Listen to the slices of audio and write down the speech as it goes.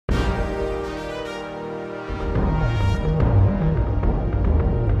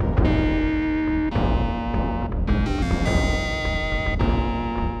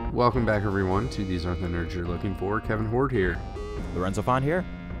welcome back everyone to These Aren't the Nerds You're Looking For. Kevin Hord here. Lorenzo Phan here.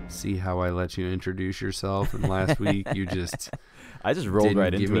 See how I let you introduce yourself, and last week you just I just rolled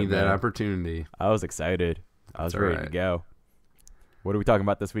right into it. Give me that opportunity. I was excited. I was ready to go. What are we talking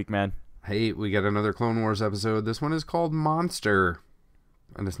about this week, man? Hey, we got another Clone Wars episode. This one is called Monster,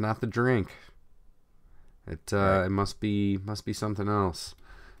 and it's not the drink. It must be something else.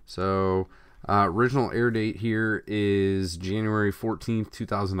 So, original air date here is January 14th,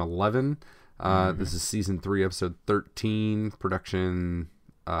 2011. This is season 3, episode 13, production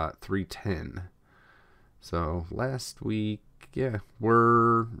 310. So last week, yeah,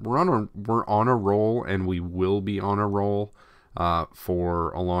 we're on a roll, and we will be on a roll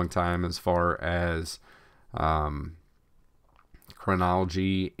for a long time as far as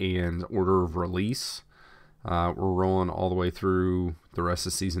chronology and order of release. We're rolling all the way through the rest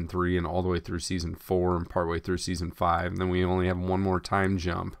of season 3 and all the way through season 4 and partway through season 5. And then we only have one more time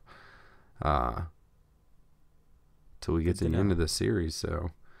jump till we get to the end of the series. So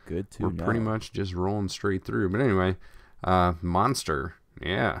we're pretty much just rolling straight through. But anyway, Monster.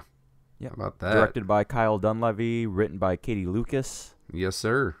 Yeah. Yeah. How about that? Directed by Kyle Dunleavy, written by Katie Lucas. Yes,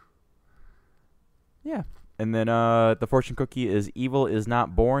 sir. Yeah. And then the fortune cookie is evil is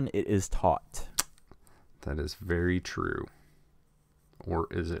not born, it is taught. That is very true. Or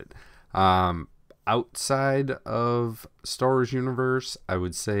is it? Outside of Star Wars universe, I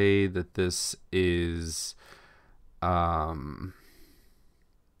would say that this is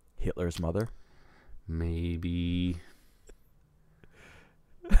Hitler's mother? Maybe.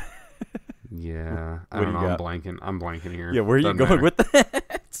 Yeah. I don't know. I'm blanking here. Yeah, where are you going with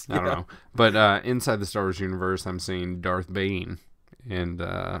that? I don't know. But inside the Star Wars universe, I'm saying Darth Bane. And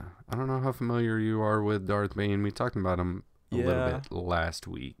I don't know how familiar you are with Darth Bane. We talked about him a little bit last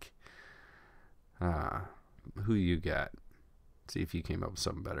week. Who you got? See if you came up with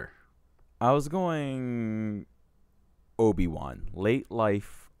something better. I was going Obi-Wan. Late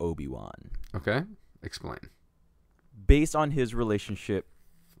life Obi-Wan. Okay. Explain. Based on his relationship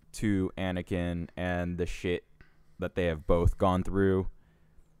to Anakin and the shit that they have both gone through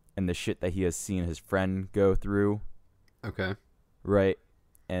and the shit that he has seen his friend go through. Okay. Right?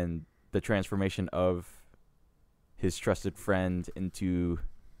 And the transformation of his trusted friend into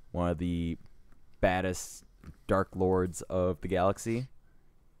one of the baddest Dark Lords of the galaxy.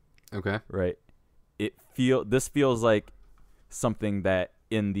 Okay. Right. This feels like something that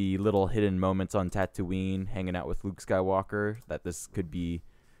in the little hidden moments on Tatooine, hanging out with Luke Skywalker, that this could be,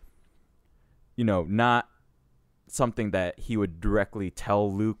 not something that he would directly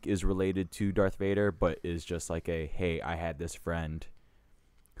tell Luke is related to Darth Vader, but is just like hey, I had this friend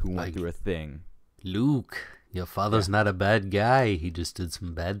who went through a thing. Luke, your father's not a bad guy. He just did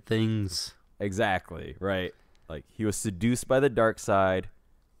some bad things. Exactly, right. Like, he was seduced by the dark side,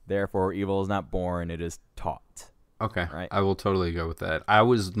 therefore evil is not born, it is taught. Okay, right? I will totally go with that. I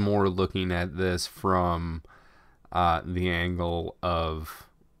was more looking at this from the angle of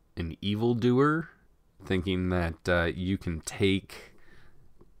an evildoer, thinking that you can take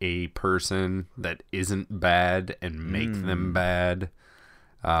a person that isn't bad and make them bad.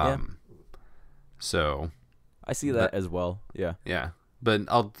 So I see that as well. Yeah. Yeah. But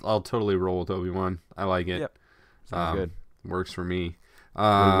I'll totally roll with Obi-Wan. I like it. Yep. Sounds good. Works for me. What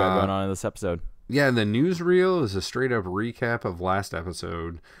do we got going on in this episode? Yeah, the newsreel is a straight up recap of last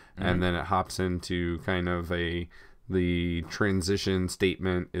episode, and then it hops into kind of the transition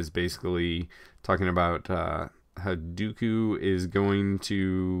statement is basically talking about how Dooku is going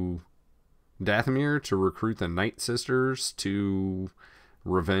to Dathomir to recruit the Night Sisters to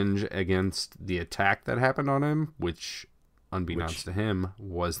revenge against the attack that happened on him, which, unbeknownst to him,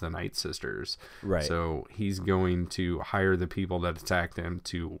 was the Night Sisters. Right. So he's going to hire the people that attacked him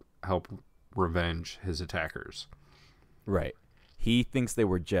to help revenge his attackers. Right. He thinks they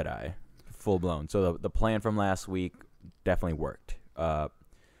were Jedi, full blown. So the plan from last week definitely worked. Yep.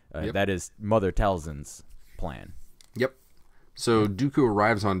 That is Mother Talzin's plan. Yep. So Dooku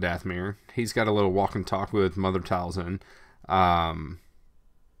arrives on Dathomir. He's got a little walk and talk with Mother Talzin. I'm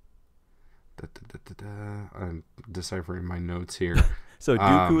deciphering my notes here. So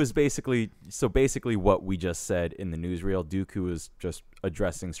Dooku is basically what we just said in the newsreel. Dooku is just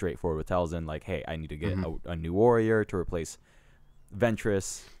addressing straightforward with Talzin, like, hey, I need to get a new warrior to replace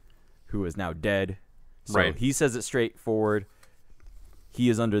Ventress, who is now dead. So he says it straightforward. He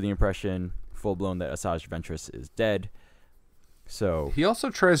is under the impression, full blown, that Asajj Ventress is dead. So he also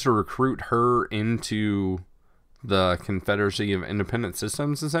tries to recruit her into the Confederacy of Independent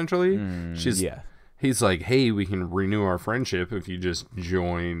Systems, essentially. He's like, hey, we can renew our friendship if you just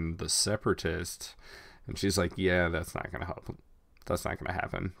join the Separatists. And she's like, yeah, that's not going to help that's not going to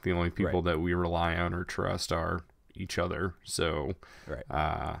happen. The only people that we rely on or trust are each other. So,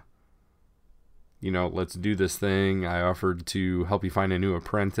 let's do this thing. I offered to help you find a new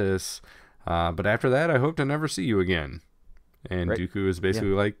apprentice. But after that, I hope to never see you again. And Dooku is basically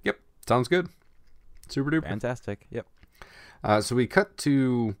like, yep, sounds good. Super duper. Fantastic. Yep. So we cut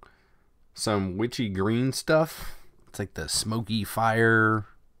to some witchy green stuff. It's like the smoky fire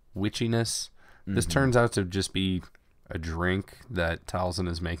witchiness. Mm-hmm. This turns out to just be a drink that Talzin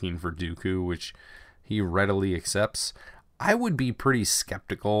is making for Dooku, which he readily accepts. I would be pretty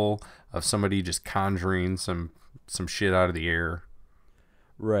skeptical of somebody just conjuring some shit out of the air.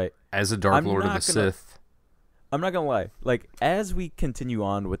 Right. As a Dark Lord of the Sith. I'm not going to lie. Like, as we continue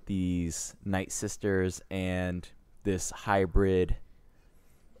on with these Night Sisters and this hybrid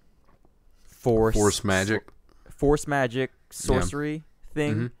force magic sorcery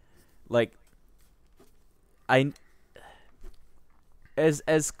thing, like,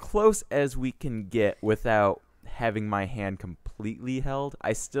 as close as we can get without having my hand completely held,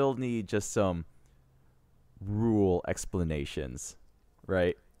 I still need just some rule explanations,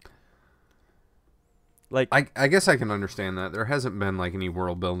 right? Like, I guess I can understand that. There hasn't been like any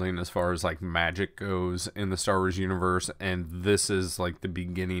world building as far as like magic goes in the Star Wars universe, and this is like the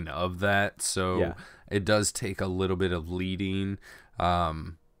beginning of that. So it does take a little bit of leading,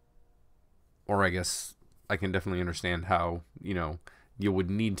 or I guess I can definitely understand how you would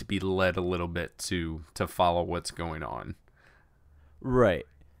need to be led a little bit to follow what's going on. Right.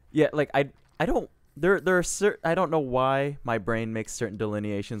 Yeah. Like I don't. There are I don't know why my brain makes certain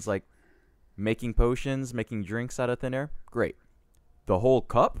delineations, like making potions, making drinks out of thin air. Great. The whole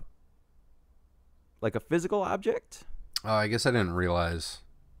cup? Like a physical object? I guess I didn't realize.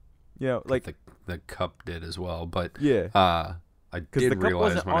 Like the cup did as well, but yeah. I did because the cup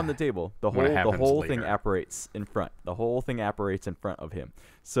realize wasn't on the table. The whole thing later. apparates in front. The whole thing apparates in front of him.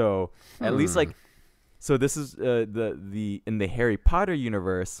 So at least so this is the in the Harry Potter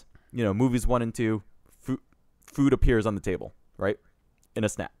universe. Movies 1 and 2, food appears on the table, right? In a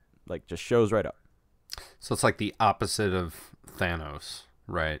snap, like just shows right up. So it's like the opposite of Thanos,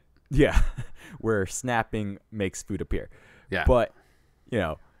 right? Yeah, where snapping makes food appear. Yeah, but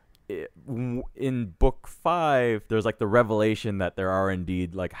in book 5, there's like the revelation that there are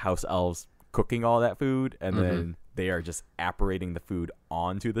indeed like house elves cooking all that food, and then they are just apparating the food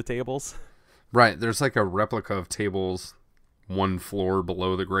onto the tables. Right. There's like a replica of tables 1 floor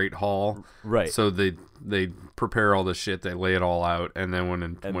below the Great Hall. Right. So they prepare all the shit, they lay it all out, and then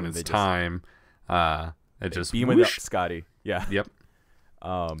when it's time, it just beam it up, Scotty. Yeah. Yep.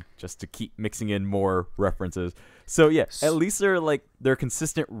 Just to keep mixing in more references. So yeah, at least there are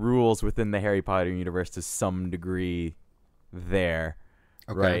consistent rules within the Harry Potter universe to some degree there.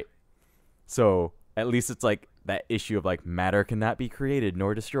 Okay. Right? So at least it's like that issue of like matter cannot be created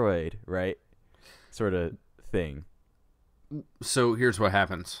nor destroyed, right? Sort of thing. So here's what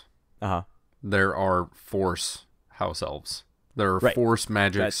happens. There are Force house elves. There are Force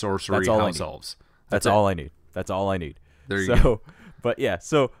magic sorcery house elves. That's all I need. That's all I need. There you go. But yeah,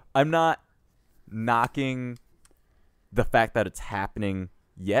 so I'm not knocking the fact that it's happening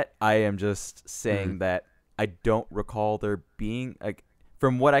yet. I am just saying that I don't recall there being, like,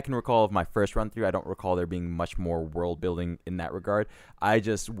 from what I can recall of my first run through, I don't recall there being much more world building in that regard. I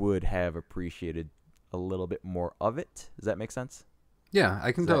just would have appreciated a little bit more of it. Does that make sense? Yeah,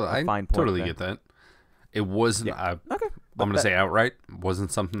 I can totally get that. It wasn't, I'm going to say outright,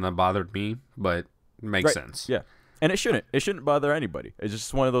 wasn't something that bothered me, but makes sense. Yeah. And it shouldn't bother anybody. It's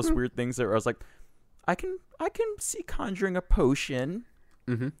just one of those weird things that I was like, I can see conjuring a potion,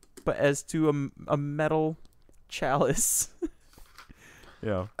 but as to a metal chalice,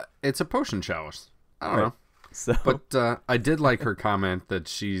 it's a potion chalice. I don't know. So, but I did like her comment that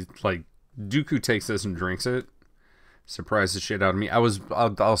she's like, Dooku takes this and drinks it. Surprised the shit out of me.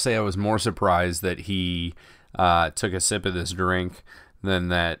 I'll say I was more surprised that he took a sip of this drink than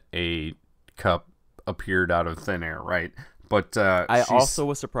that a cup appeared out of thin air, right? But I also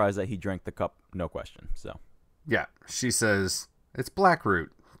was surprised that he drank the cup, no question. So yeah, she says it's black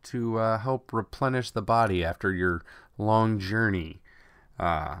root to help replenish the body after your long journey,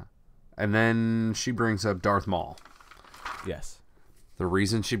 and then she brings up Darth Maul. Yes, the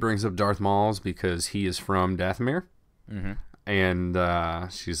reason she brings up Darth Maul is because he is from Dathomir,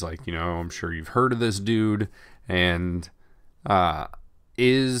 and she's like, I'm sure you've heard of this dude, and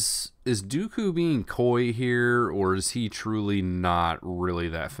Is Dooku being coy here, or is he truly not really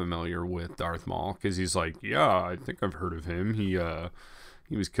that familiar with Darth Maul? Because he's like, yeah, I think I've heard of him. He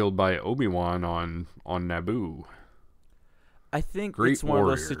was killed by Obi-Wan on Naboo. I think it's one of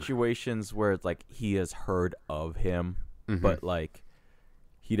those situations where it's like he has heard of him, but like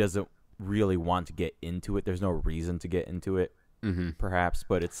he doesn't really want to get into it. There's no reason to get into it, perhaps,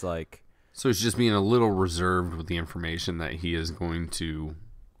 but it's like... So it's just being a little reserved with the information that he is going to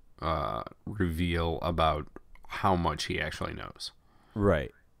reveal about how much he actually knows.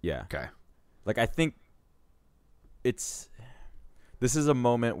 Right, yeah. Okay. Like, I think this is a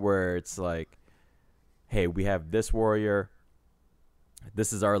moment where it's like, hey, we have this warrior.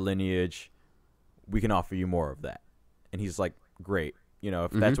 This is our lineage. We can offer you more of that. And he's like, great. You know,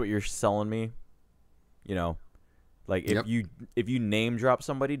 if that's what you're selling me, you know, like if you name drop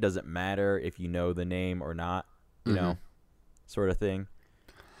somebody, doesn't matter if you know the name or not, you know, sort of thing.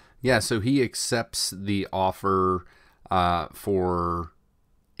 Yeah, so he accepts the offer for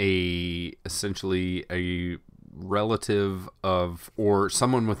essentially a relative of, or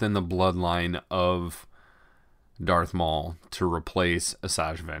someone within the bloodline of Darth Maul to replace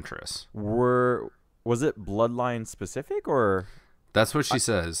Asajj Ventress. Was it bloodline specific or? That's what she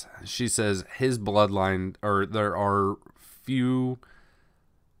says. She says his bloodline, or there are few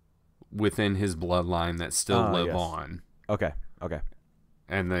within his bloodline that still live on. Okay.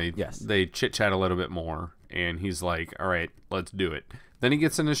 And they chit chat a little bit more, and he's like, "All right, let's do it." Then he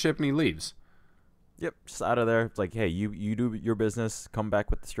gets in his ship and he leaves. Yep, just out of there. It's like, hey, you do your business. Come back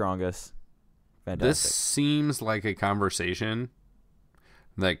with the strongest. Fantastic. This seems like a conversation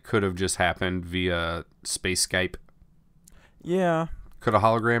that could have just happened via space Skype. Yeah. Could have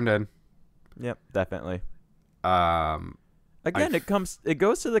hologrammed in. Yep, definitely. Again, it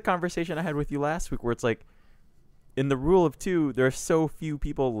goes to the conversation I had with you last week where it's like, in the rule of two, there are so few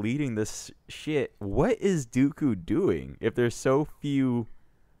people leading this shit. What is Dooku doing if there's so few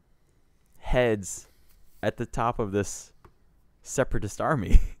heads at the top of this separatist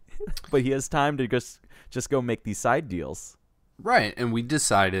army? But he has time to just go make these side deals. Right, and we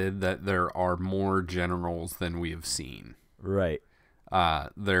decided that there are more generals than we have seen. Right.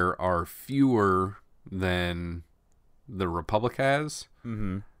 There are fewer than the Republic has,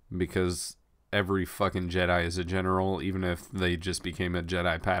 because every fucking Jedi is a general, even if they just became a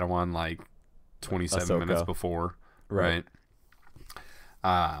Jedi Padawan like 27 Ahsoka. minutes before. Right.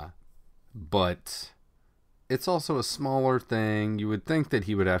 But it's also a smaller thing. You would think that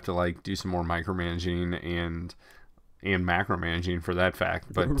he would have to like do some more micromanaging and macromanaging for that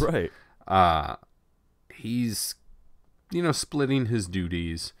fact. But right. He's, splitting his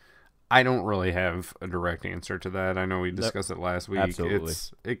duties. I don't really have a direct answer to that. I know we discussed it last week. Absolutely.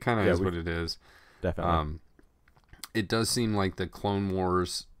 It kind of is what it is. Definitely. It does seem like the Clone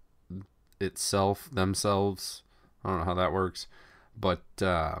Wars themselves, I don't know how that works, but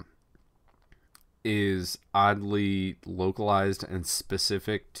is oddly localized and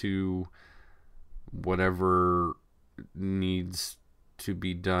specific to whatever needs to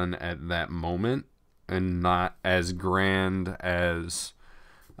be done at that moment, and not as grand as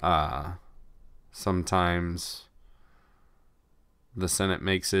sometimes the Senate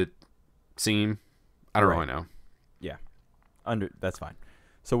makes it seem. I don't really know. Yeah. That's fine.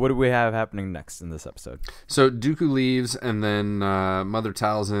 So what do we have happening next in this episode? So Dooku leaves, and then Mother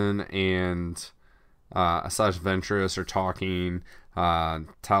Talzin and Asajj Ventress are talking.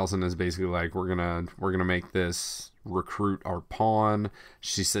 Talzin is basically like, we're gonna make this recruit our pawn.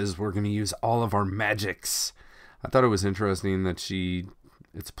 She says we're gonna use all of our magics. I thought it was interesting that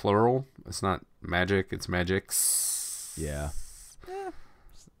it's plural. It's not magic, it's magics. Yeah.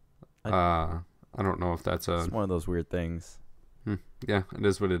 I don't know if that's it's one of those weird things. Yeah, it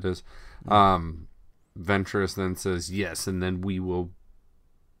is what it is. Ventress then says yes, and then we will.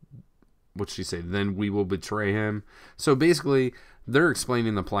 What'd she say? Then we will betray him. So basically, they're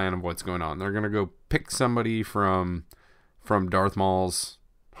explaining the plan of what's going on. They're gonna go pick somebody from Darth Maul's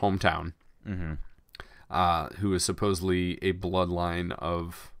hometown, who is supposedly a bloodline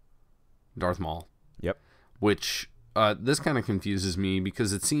of Darth Maul. Yep. Which this kind of confuses me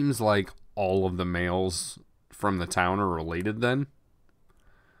because it seems like all of the males from the town are related then.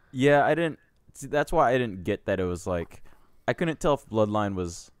 Yeah, I didn't. That's why I didn't get that it was like, I couldn't tell if bloodline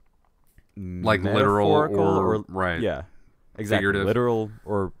was like literal or right. Yeah, exactly. Figurative. Literal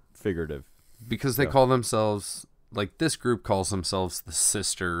or figurative. Because they call themselves, like this group calls themselves the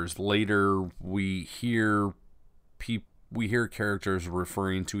Sisters. Later we hear characters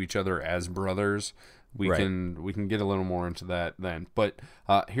referring to each other as brothers. We can get a little more into that then. But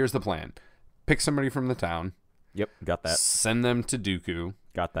here's the plan. Pick somebody from the town. Yep, got that. Send them to Dooku.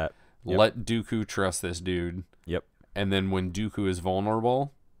 Got that. Yep. Let Dooku trust this dude. Yep. And then when Dooku is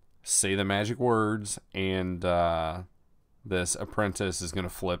vulnerable, say the magic words, and this apprentice is going to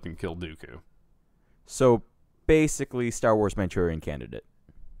flip and kill Dooku. So basically Star Wars Manchurian Candidate.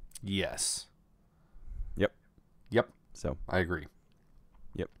 Yes. Yep. So I agree.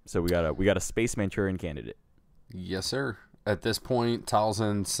 yep. So we got a space Manchurian Candidate. Yes, sir. At this point,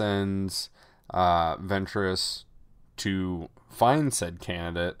 Talzin sends Ventress to find said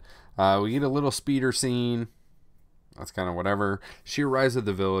candidate. We get a little speeder scene. That's kind of whatever. She arrives at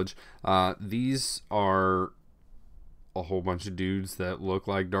the village. These are a whole bunch of dudes that look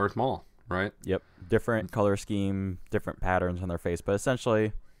like Darth Maul, right? Yep. Different color scheme, different patterns on their face, but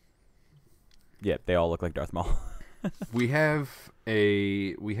essentially, yeah, they all look like Darth Maul. we have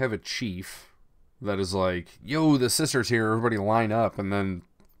a chief that is like, yo, the sister's here, everybody line up, and then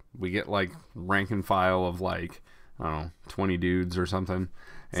we get like rank and file of like, I don't know, 20 dudes or something.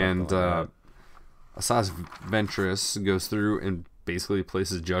 And like Asajj Ventress goes through and basically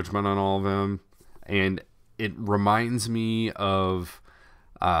places judgment on all of them. And it reminds me of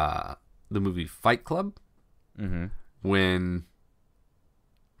the movie Fight Club. Mm-hmm. When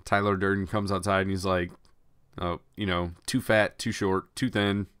Tyler Durden comes outside and he's like, oh, you know, too fat, too short, too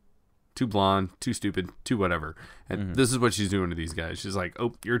thin, too blonde, too stupid, too whatever. And this is what she's doing to these guys. She's like,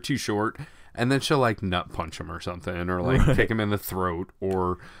 oh, you're too short. And then she'll like nut punch him or something, or like kick him in the throat.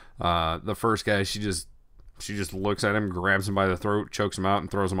 Or the first guy, she just looks at him, grabs him by the throat, chokes him out,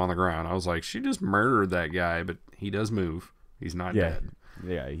 and throws him on the ground. I was like, she just murdered that guy, but he does move. He's not dead.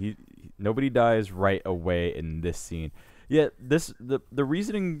 Yeah, nobody dies right away in this scene. Yeah, the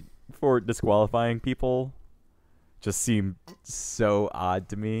reasoning for disqualifying people just seemed so odd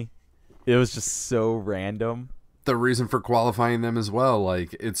to me. It was just so random. The reason for qualifying them as well,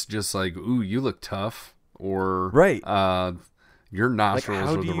 like, it's just like, ooh, you look tough, or right, your nostrils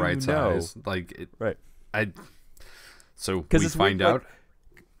like, are the right size. Like, right. So we find out.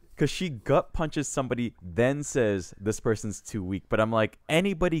 Because she gut punches somebody, then says this person's too weak. But I'm like,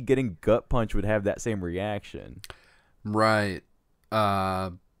 anybody getting gut punched would have that same reaction. Right.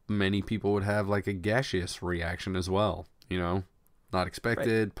 Many people would have like a gaseous reaction as well. You know, not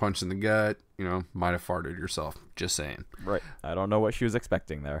expected, right. Punch in the gut. You know, might have farted yourself. Just saying. Right. I don't know what she was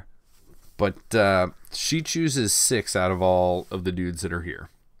expecting there. But she chooses 6 out of all of the dudes that are here.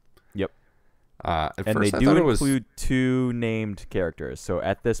 Yep. At and first they I do thought include 2 named characters. So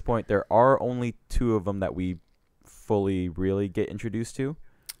at this point, there are only 2 of them that we fully really get introduced to.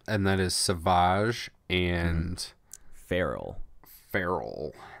 And that is Savage and Farrell.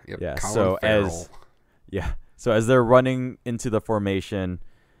 Yep. Yeah. Colin Farrell. So as they're running into the formation,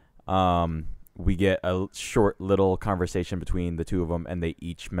 we get a short little conversation between the 2 of them, and they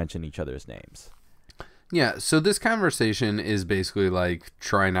each mention each other's names. Yeah, so this conversation is basically like,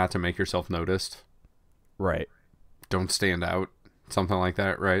 try not to make yourself noticed. Right. Don't stand out. Something like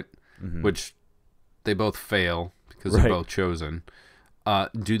that, right? Mm-hmm. Which they both fail because they're both chosen.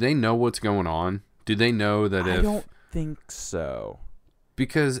 Do they know what's going on? Do they know that I don't think so.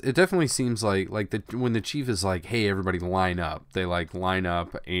 Because it definitely seems like when the chief is like, hey, everybody line up. They like line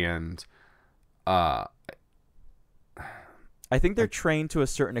up and... I think they're trained to a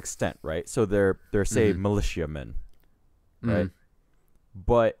certain extent, right? So they're say militiamen, right?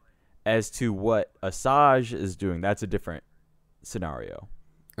 But as to what Asajj is doing, that's a different scenario.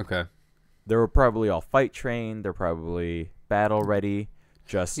 Okay. They're probably all fight trained. They're probably battle ready.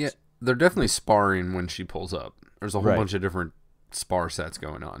 They're definitely sparring when she pulls up. There's a whole bunch of different spar sets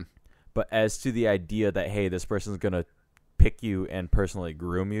going on. But as to the idea that, hey, this person's gonna pick you and personally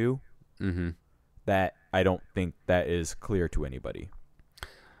groom you, that I don't think that is clear to anybody.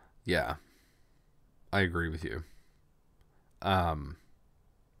 Yeah, I agree with you.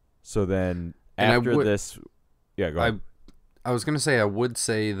 So then after this, go ahead. I was gonna say, I would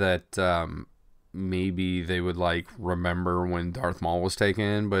say that maybe they would like remember when Darth Maul was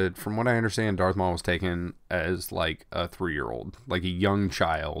taken, but from what I understand, Darth Maul was taken as like a 3-year-old, like a young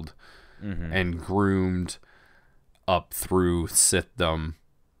child, and groomed up through Sithdom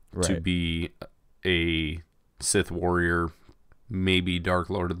to be a Sith warrior, maybe Dark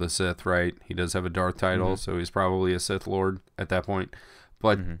Lord of the Sith, right? He does have a Darth title, so he's probably a Sith Lord at that point.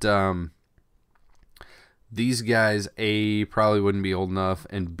 But these guys, A, probably wouldn't be old enough,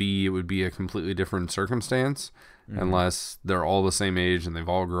 and B, it would be a completely different circumstance unless they're all the same age and they've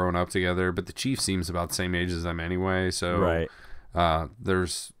all grown up together. But the chief seems about the same age as them anyway, so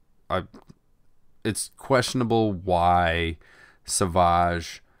it's questionable why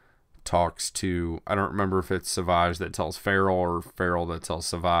Savage talks to, I don't remember if it's Savage that tells Farrell or Farrell that tells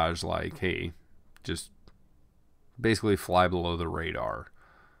Savage, like, hey, just basically fly below the radar,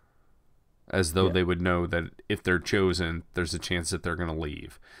 as though they would know that if they're chosen, there's a chance that they're going to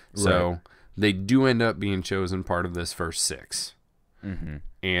leave. So they do end up being chosen part of this first 6.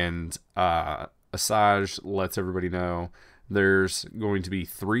 And Asajj lets everybody know there's going to be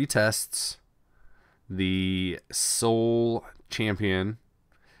 3 tests the Soul Champion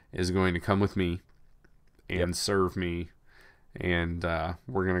is going to come with me and serve me, and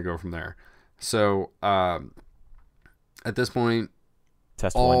we're going to go from there. So, at this point...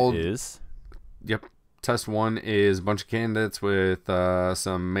 Test 1 is? Yep. Test 1 is a bunch of candidates with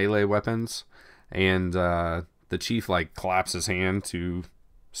some melee weapons, and the chief, like, claps his hand to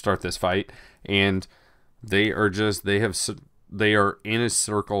start this fight, and they are in a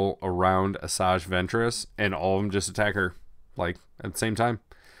circle around Asajj Ventress, and all of them just attack her, like, at the same time.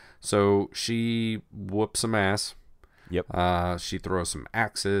 So she whoops some ass. Yep. She throws some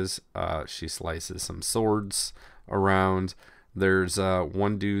axes. She slices some swords around. There's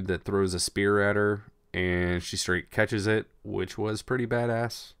one dude that throws a spear at her, and she straight catches it, which was pretty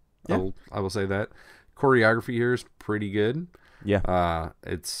badass. Yeah. I will say that. Choreography here is pretty good. Yeah.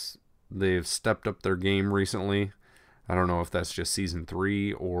 They've stepped up their game recently. I don't know if that's just season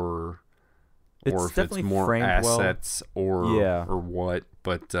 3 or if it's more assets or what,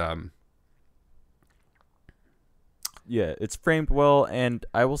 but yeah, it's framed well, and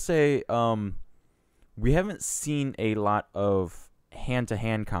I will say we haven't seen a lot of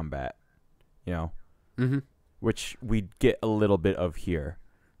hand-to-hand combat, which we get a little bit of here.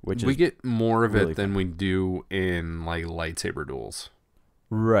 We get more of really it than we do in like lightsaber duels.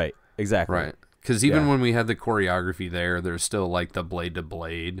 Right, exactly. Right. Because even when we had the choreography there's still like the blade to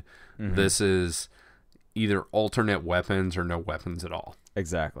blade. Mm-hmm. This is either alternate weapons or no weapons at all.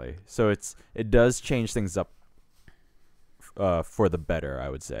 Exactly. So it does change things up for the better, I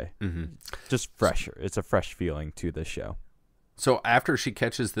would say. Mm-hmm. Just fresher. It's a fresh feeling to the show. So after she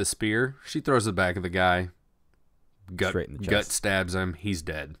catches the spear, she throws the back of the guy. Straight in the chest. Gut stabs him. He's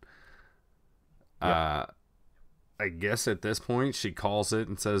dead. Yep. I guess at this point she calls it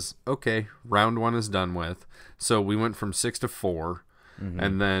and says, okay, round 1 is done with. So we went from 6 to 4. Mm-hmm.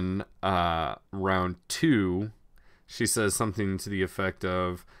 And then round 2, she says something to the effect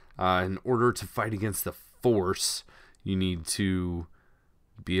of, in order to fight against the Force, you need to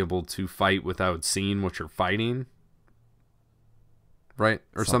be able to fight without seeing what you're fighting. Right?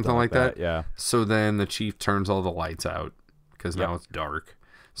 Or something like that. Yeah. So then the chief turns all the lights out because now it's dark.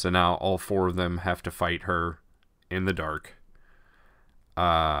 So now all 4 of them have to fight her in the dark.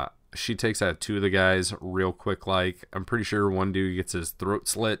 She takes out 2 of the guys real quick. Like, I'm pretty sure one dude gets his throat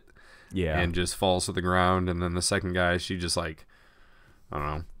slit. Yeah. And just falls to the ground. And then the second guy, she just like, I don't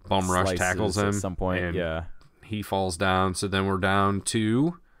know, bum rush tackles him at some point. And he falls down. So then we're down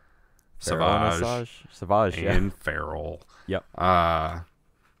to Savage and Farrell. Yep.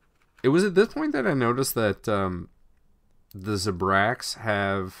 It was at this point that I noticed that the Zabraks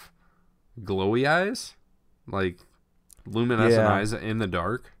have glowy eyes, like luminescent eyes in the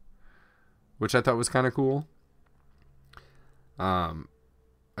dark, which I thought was kind of cool.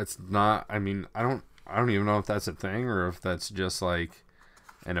 It's not. I mean, I don't even know if that's a thing or if that's just like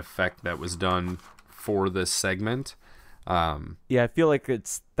an effect that was done for this segment. Yeah, I feel like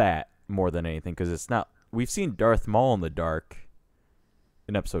it's that more than anything because it's not. We've seen Darth Maul in the dark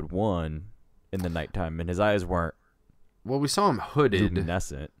in episode 1 in the nighttime, and his eyes weren't. Well, we saw him hooded.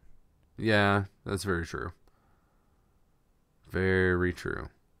 Luminescent. Yeah, that's very true. Very true.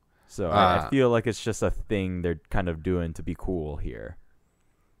 So I feel like it's just a thing they're kind of doing to be cool here.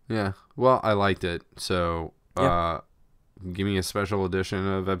 Yeah. Well, I liked it. So give me a special edition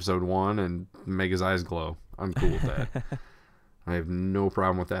of episode 1 and make his eyes glow. I'm cool with that. I have no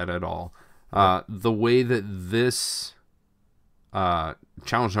problem with that at all. The way that this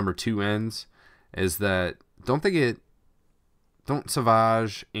challenge number 2 ends is that don't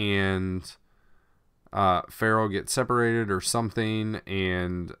Savage and Farrell get separated or something,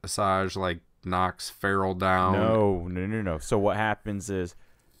 and Asajj like knocks Farrell down. No. So what happens is,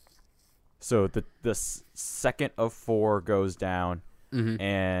 the second of 4 goes down,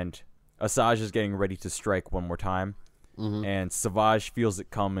 and Asajj is getting ready to strike one more time, and Savage feels it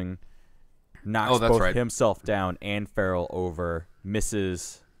coming, knocks both himself down and Farrell over,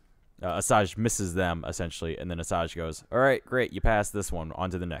 misses. Asajj misses them essentially, and then Asajj goes, "All right, great, you passed this one.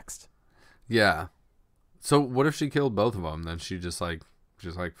 On to the next." Yeah. So what if she killed both of them? Then she just like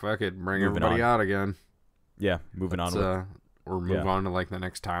fuck it, bring everybody out again. Yeah, moving on. Or move on to like the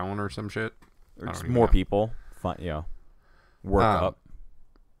next town or some shit. Or just more people. Fun, work up.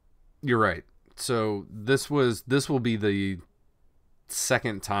 You're right. So this will be the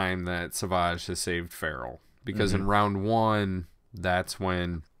second time that Savage has saved Farrell, because in round 1, that's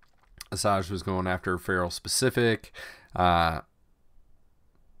when Asajj was going after Farrell specific.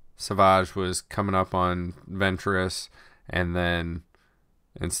 Savage was coming up on Ventress, and then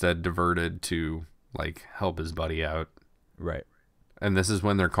instead diverted to like help his buddy out. Right. and this is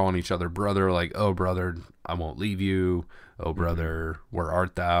when they're calling each other brother, like, oh, brother, I won't leave you. Oh, brother, where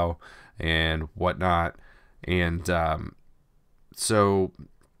art thou? And whatnot. And so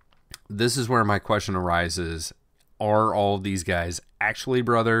this is where my question arises. Are all of these guys actually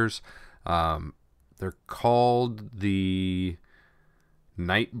brothers? They're called the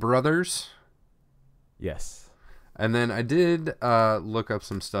Night Brothers. Yes. And then I did look up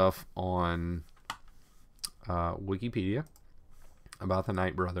some stuff on Wikipedia about the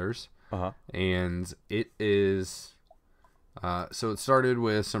Night Brothers. Uh-huh. And it is... so it started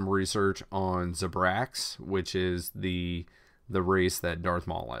with some research on Zabrax, which is the race that Darth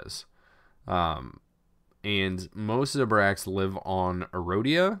Maul is. And most Zabrax live on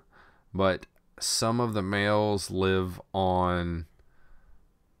Erodia, but some of the males live on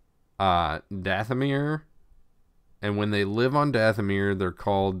Dathomir. And when they live on Dathomir, they're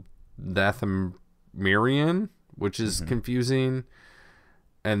called Dathomirian, which is confusing.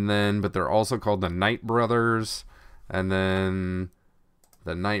 And then, but they're also called the Night Brothers. And then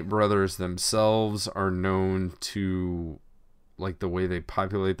the Night Brothers themselves are known to, like, the way they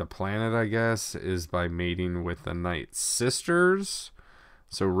populate the planet, I guess, is by mating with the Night Sisters.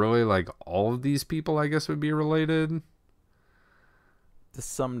 So really, like, all of these people, I guess, would be related. To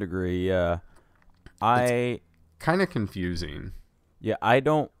some degree, yeah. Kind of confusing. Yeah, I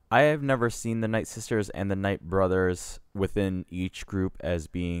have never seen the Night Sisters and the Night Brothers within each group as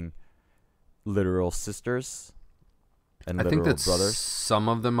being literal sisters and I literal think that brothers. Some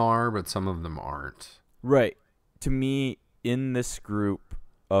of them are, but some of them aren't. Right. To me, in this group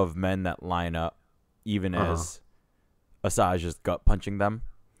of men that line up, even as Asajj is gut punching them,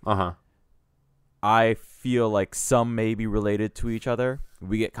 I feel like some may be related to each other.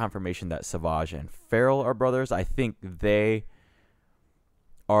 We get confirmation that Savage and Farrell are brothers. I think they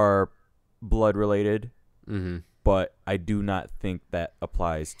are blood related, but I do not think that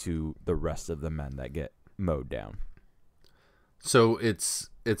applies to the rest of the men that get mowed down. So it's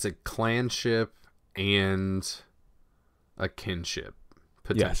a clanship and a kinship,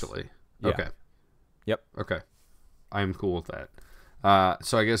 potentially. Yes. Okay. Yeah. Yep. Okay. I'm cool with that.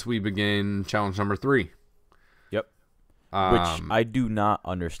 So I guess we begin challenge number 3. Yep. Which I do not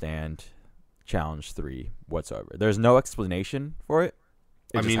understand challenge 3 whatsoever. There's no explanation for it.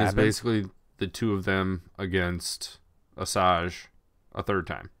 It's basically the two of them against Asajj a third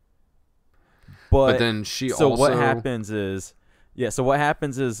time. But then what happens is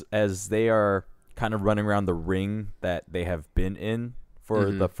as they are kind of running around the ring that they have been in for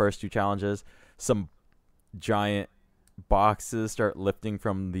the first 2 challenges, some giant boxes start lifting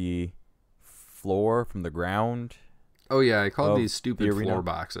from the floor, from the ground. Oh yeah, I call these stupid floor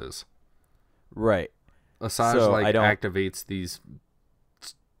boxes. Right. Asajj activates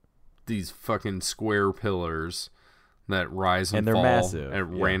these fucking square pillars that rise and they're fall massive, at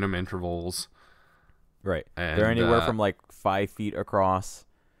random intervals. Right. And they're anywhere from like 5 feet across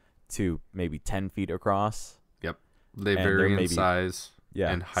to maybe 10 feet across. Yep. They vary in size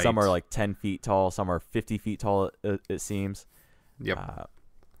and height. Some are like 10 feet tall. Some are 50 feet tall, it seems. Yep.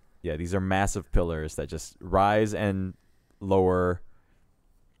 These are massive pillars that just rise and lower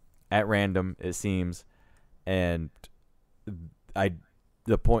at random, it seems. And I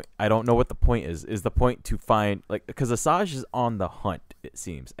don't know what the point is. Is the point to find, like, because Asajj is on the hunt, it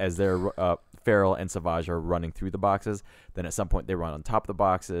seems, as they're Farrell and Savage are running through the boxes. Then at some point they run on top of the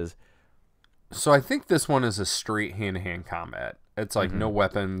boxes. So I think this one is a straight hand-to-hand combat. It's like no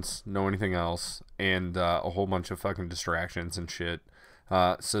weapons, no anything else, and a whole bunch of fucking distractions and shit.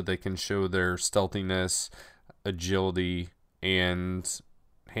 So they can show their stealthiness, agility, and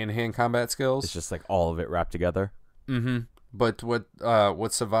hand-to-hand combat skills. It's just like all of it wrapped together. Mm-hmm. But what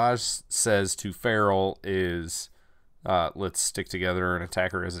Savage says to Farrell is, let's stick together and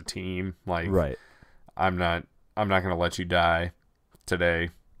attack her as a team. Like, right. I'm not gonna let you die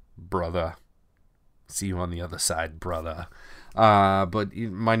today, brother. See you on the other side, brother. But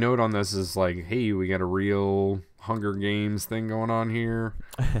my note on this is like, hey, we got a real Hunger Games thing going on here.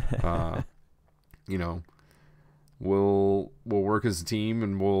 We'll work as a team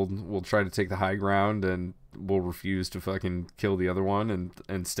and we'll try to take the high ground and we'll refuse to fucking kill the other one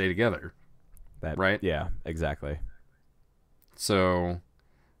and stay together. Right? Yeah, exactly. So,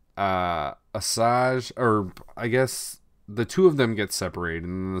 Asajj, or I guess the two of them get separated,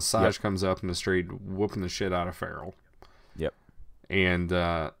 and then Asajj comes up and is straight whooping the shit out of Farrell. Yep. And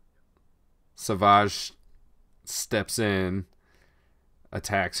Savage steps in,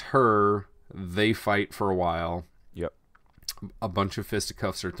 attacks her. They fight for a while. Yep. A bunch of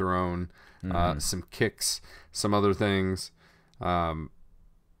fisticuffs are thrown, some kicks, some other things. Ventress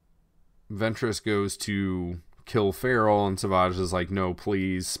goes to kill Farrell, and Savage is like, no,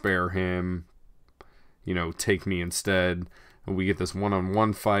 please spare him. Take me instead. And we get this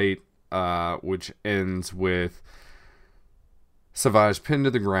one-on-one fight, which ends with Savage pinned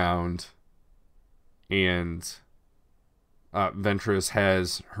to the ground, and Ventress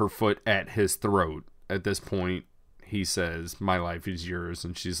has her foot at his throat. At this point, he says, "My life is yours,"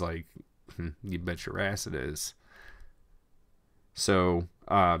 and she's like, "You bet your ass it is." So,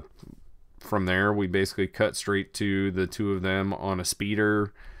 from there, we basically cut straight to the two of them on a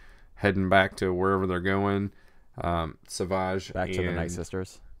speeder, heading back to wherever they're going. Savage back to the Night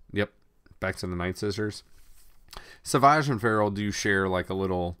Sisters. Yep, back to the Night Sisters. Savage and Farrell do share like a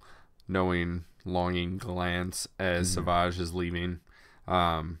little knowing, longing glance as Savage is leaving.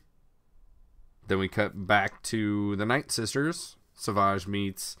 Then we cut back to the Night Sisters. Savage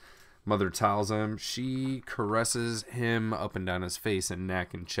meets Mother Talzin. She caresses him up and down his face and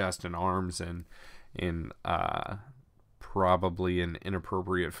neck and chest and arms and in probably an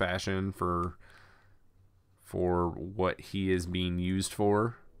inappropriate fashion for what he is being used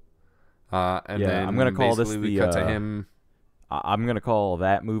for. And then I'm gonna call this we cut to him. I'm gonna call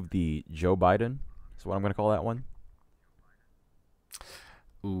that move the Joe Biden. Is what I'm gonna call that one.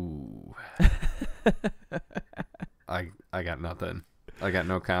 Ooh. I got nothing. I got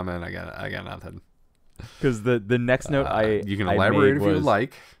no comment. I got nothing. Because the next note you can elaborate if you would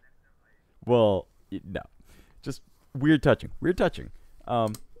like. Well, no, just weird touching.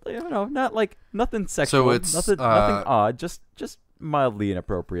 Not like nothing sexual. So it's nothing odd. Just mildly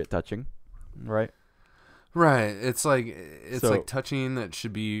inappropriate touching, right? Right. It's like touching that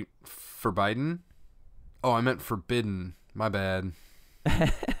should be forbidden. Oh, I meant forbidden. My bad.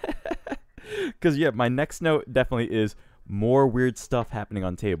 Because my next note definitely is more weird stuff happening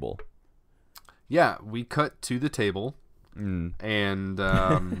on table. Yeah, we cut to the table, and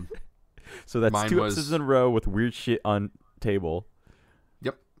so that's two episodes in a row with weird shit on table.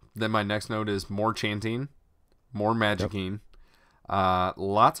 Yep. Then my next note is more chanting, more magicking,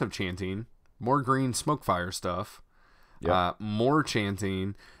 lots of chanting, more green smoke fire stuff, more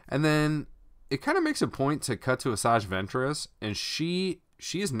chanting, and then it kind of makes a point to cut to Asajj Ventress, and she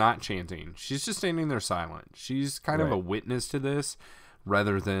is not chanting. She's just standing there silent. She's kind of a witness to this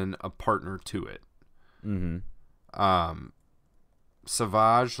rather than a partner to it.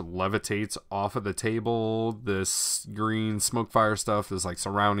 Savage levitates off of the table. This green smoke fire stuff is like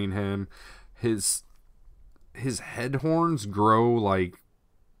surrounding him. His head horns grow like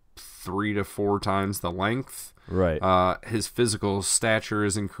 3 to 4 times the length. Right. His physical stature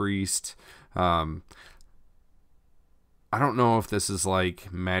is increased. I don't know if this is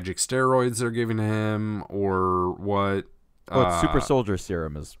like magic steroids they're giving him or what. It's super soldier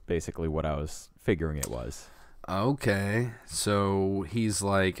serum is basically what I was figuring it was. Okay. So he's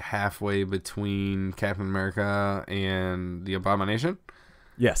like halfway between Captain America and the Abomination?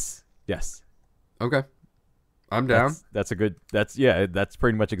 Yes. Okay. I'm down. That's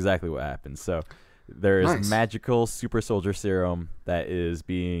pretty much exactly what happens. So there is magical super soldier serum that is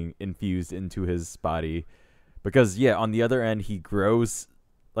being infused into his body. Because, on the other end, he grows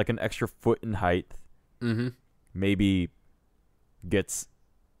like an extra foot in height. Maybe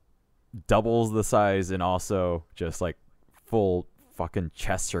doubles the size and also just like full fucking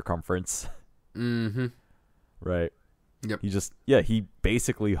chest circumference. Right. Yep. He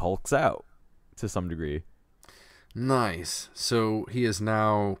basically hulks out to some degree. Nice. So he is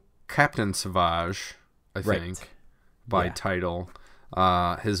now Captain Savage, I think, by title.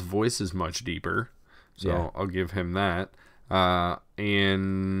 His voice is much deeper. So I'll give him that.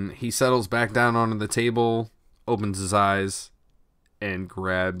 And he settles back down onto the table, opens his eyes, and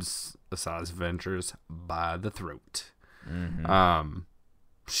grabs Asajj Ventress by the throat.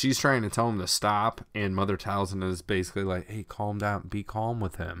 She's trying to tell him to stop, and Mother Talzin is basically like, hey, calm down. Be calm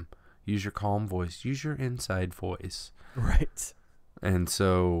with him. Use your calm voice. Use your inside voice. Right. And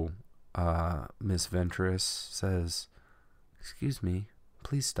so Miss Ventress says, excuse me,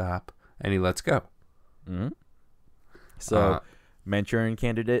 please stop. And he lets go. So Manchurian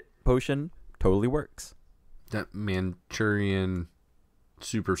Candidate potion totally works. That Manchurian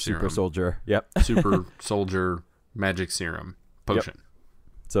super serum. Super soldier. Yep. Super soldier magic serum potion. Yep.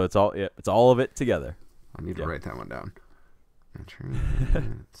 So it's all of it together. I need to write that one down.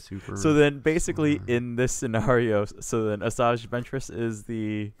 Manchurian super. So then basically in this scenario, Asajj Ventress is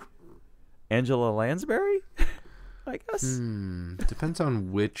the Angela Lansbury, I guess. Depends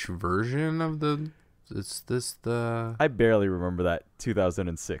on which version of the. Is this the? I barely remember that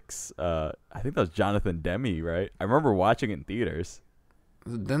 2006. I think that was Jonathan Demme, right? I remember watching it in theaters.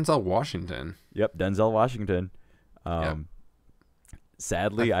 Denzel Washington. Yep, Denzel Washington.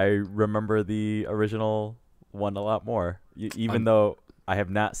 Sadly, I remember the original one a lot more. Even though I have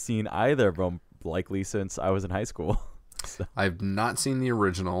not seen either of them, likely since I was in high school. So. I've not seen the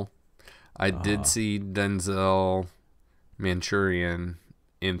original. I did see Denzel Manchurian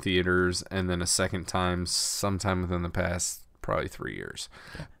in theaters, and then a second time sometime within the past probably 3 years.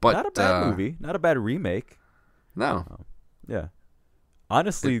 But not a bad movie, not a bad remake. No. Yeah.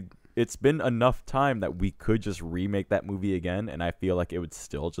 Honestly, it's been enough time that we could just remake that movie again, and I feel like it would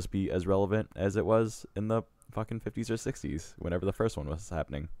still just be as relevant as it was in the fucking 50s or 60s, whenever the first one was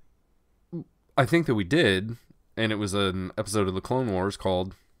happening. I think that we did, and it was an episode of the Clone Wars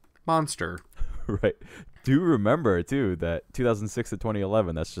called Monster. Right. Do remember, too, that 2006 to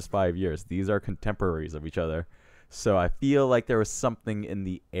 2011, that's just 5 years. These are contemporaries of each other. So I feel like there was something in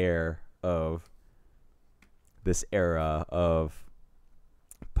the air of this era of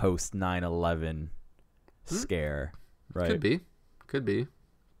post 9/11 scare, right? Could be.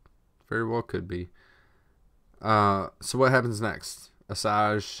 Very well could be. So what happens next?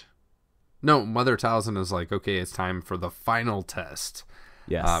 Mother Talzin is like, okay, it's time for the final test.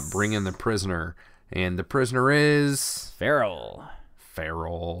 Yes. Bring in the prisoner. And the prisoner is... Feral.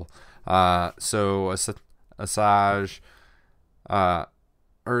 So Asajj...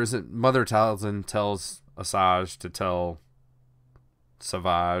 or is it Mother Talzin tells Asajj to tell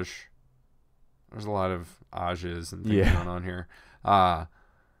Savage? There's a lot of Aj's and things going on here.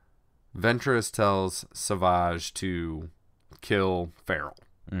 Ventress tells Savage to kill Feral.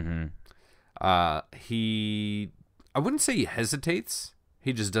 Mm-hmm. I wouldn't say he hesitates.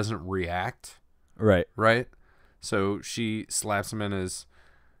 He just doesn't react. Right? So she slaps him in his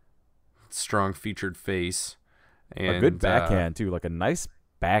strong featured face. And, a good backhand, too. Like a nice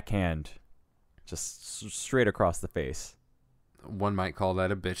backhand. Just straight across the face. One might call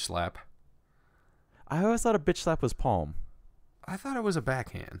that a bitch slap. I always thought a bitch slap was palm. I thought it was a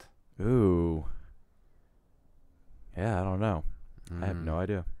backhand. Ooh. Yeah, I don't know. I have no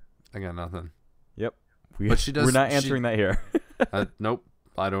idea. I got nothing. Yep. But she does. We're not answering that here. Nope.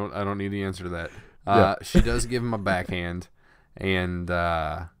 I don't need the answer to that. She does give him a backhand, and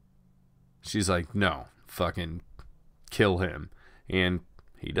she's like, "No, fucking kill him," and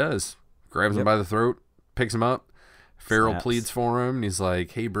he does. Grabs him by the throat, picks him up. Feral pleads for him, and he's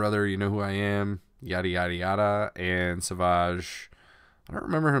like, "Hey, brother, you know who I am?" Yada yada yada. And Savage, I don't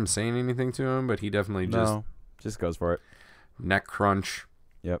remember him saying anything to him, but he definitely just goes for it. Neck crunch.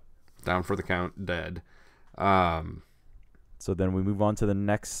 Yep. Down for the count. Dead. So then we move on to the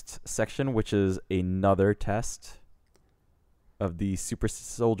next section, which is another test of the super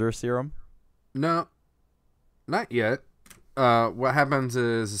soldier serum. No, not yet. What happens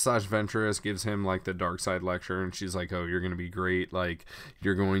is Asajj Ventress gives him like the dark side lecture, and she's like, "Oh, you're gonna be great. Like,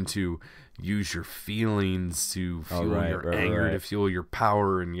 you're going to use your feelings to fuel your anger, to fuel your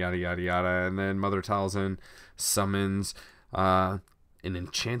power, and yada yada yada." And then Mother Talzin summons an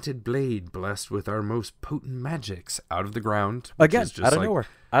enchanted blade blessed with our most potent magics out of the ground. Again, out of nowhere.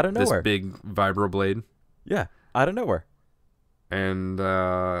 Out of nowhere. This big vibro blade. Yeah, out of nowhere. And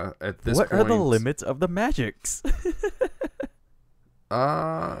at this point... What are the limits of the magics?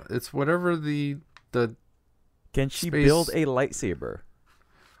 It's whatever the Can she space... build a lightsaber?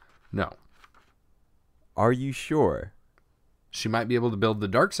 No. Are you sure? She might be able to build the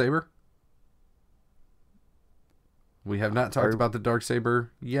darksaber. We have not talked about the darksaber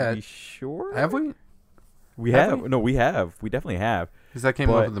yet. Are you sure? Have we? We have. No, we have. We definitely have. Because that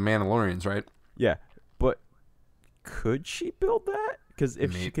came up with the Mandalorians, right? Yeah. But could she build that? Because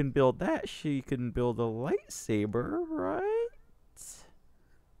if she can build that, she can build a lightsaber, right?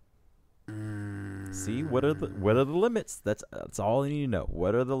 See, what are the limits? That's all I need to know.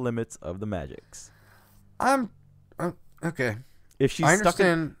 What are the limits of the magics? Okay. If she's stuck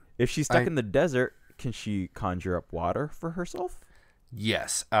in the desert, can she conjure up water for herself?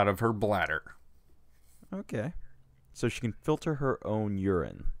 Yes, out of her bladder. Okay. So she can filter her own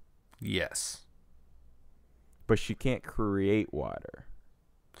urine. Yes. But she can't create water.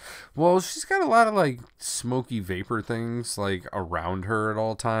 Well, she's got a lot of like smoky vapor things like around her at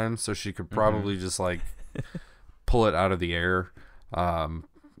all times, so she could probably just like pull it out of the air.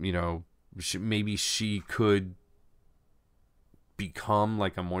 Maybe she could become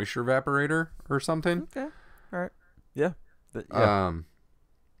like a moisture evaporator or something. Okay. All right. Yeah. That's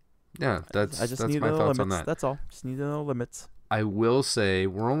I just that's need my the thoughts limits. on that. That's all. Just need to know limits. I will say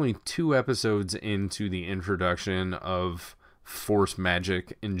we're only 2 episodes into the introduction of Force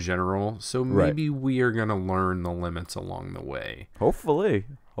magic in general, so maybe we are gonna learn the limits along the way. Hopefully.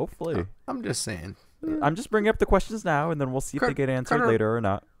 I'm just saying. I'm just bringing up the questions now, and then we'll see if they get answered later or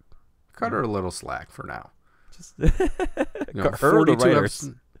not. Cut her a little slack for now. Just cut her, the writers.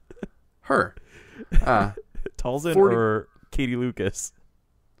 Her. Talzin 40 or Katie Lucas?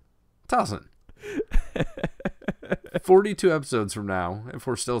 Talzin. 42 episodes from now, if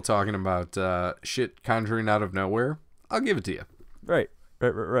we're still talking about shit conjuring out of nowhere, I'll give it to you. Right.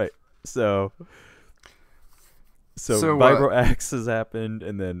 So Vibro X has happened,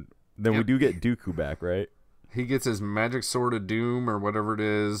 and then we do get Dooku back, right? He gets his magic sword of doom, or whatever it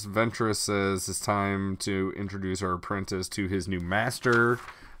is. Ventress says it's time to introduce our apprentice to his new master.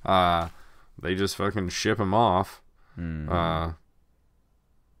 They just fucking ship him off.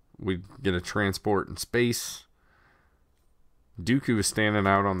 We get a transport in space. Dooku is standing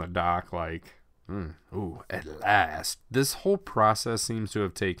out on the dock like, ooh, at last. This whole process seems to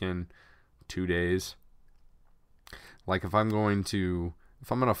have taken 2 days. Like if I'm going to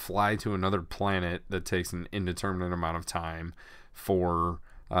fly to another planet that takes an indeterminate amount of time for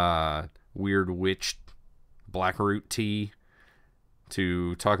weird witch blackroot tea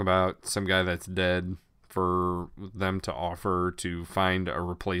to talk about some guy that's dead, for them to offer to find a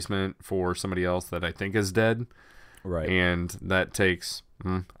replacement for somebody else that I think is dead. Right. And that takes,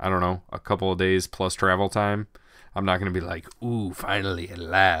 I don't know, a couple of days plus travel time. I'm not going to be like, ooh, finally, at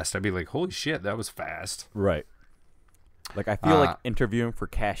last. I'd be like, holy shit, that was fast. Right. Like, I feel like interviewing for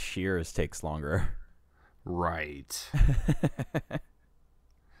cashiers takes longer. Right.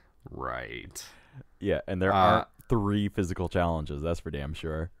 Right. Yeah, and there aren't 3 physical challenges. That's for damn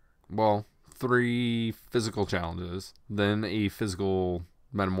sure. Well, 3 physical challenges, then a physical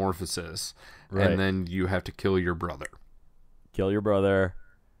metamorphosis, and then you have to kill your brother.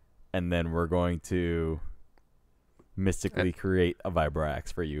 And then we're going to mystically create a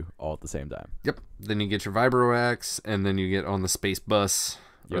Vibrax for you all at the same time. Yep. Then you get your Vibroax, and then you get on the space bus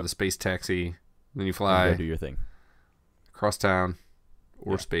or the space taxi. Then you fly. And go do your thing. Across town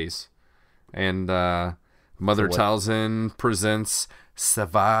or space. And Mother Talzin presents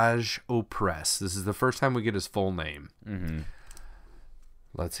Asajj Ventress. This is the first time we get his full name. Mm-hmm.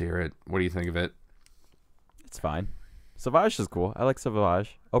 Let's hear it. What do you think of it? It's fine. Savage is cool. I like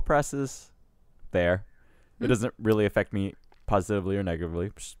Savage. Oppress is there. It doesn't really affect me positively or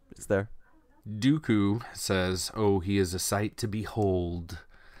negatively. It's there. Dooku says, oh, he is a sight to behold.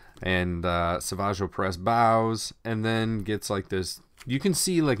 And Asajj Ventress bows and then gets like this. You can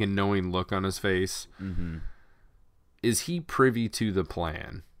see like a knowing look on his face. Mm-hmm. Is he privy to the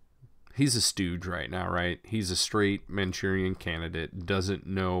plan? He's a stooge right now, right? He's a straight Manchurian candidate. Doesn't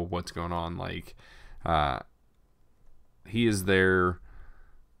know what's going on. Like, he is there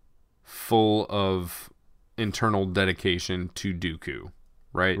full of internal dedication to Dooku,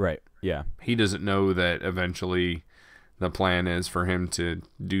 right? Right, yeah. He doesn't know that eventually the plan is for him to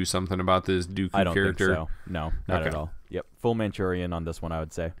do something about this Dooku character. I don't think so. No, not at all. Yep, full Manchurian on this one, I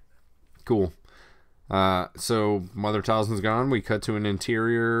would say. Cool. So Mother Talzin's gone. We cut to an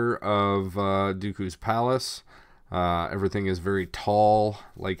interior of Dooku's palace. Everything is very tall,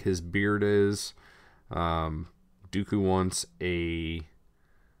 like his beard is. Dooku wants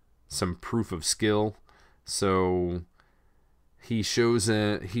some proof of skill, so he shows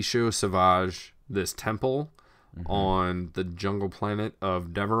Savage this temple on the jungle planet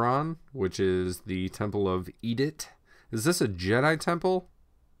of Deveron, which is the temple of Edit. Is this a Jedi temple?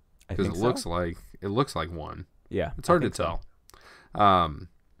 Because it looks like one. Yeah, it's hard to tell.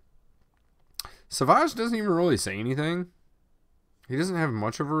 Savage doesn't even really say anything. He doesn't have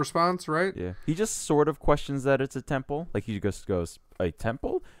much of a response, right? Yeah, he just sort of questions that it's a temple. Like he just goes, "A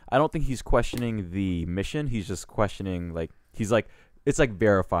temple?" I don't think he's questioning the mission. He's just questioning, like he's like, it's like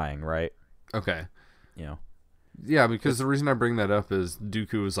verifying, right? Okay. You know. Yeah, because the reason I bring that up is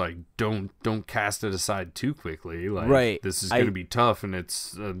Dooku was like, don't cast it aside too quickly. Like, right. This is going to be tough, and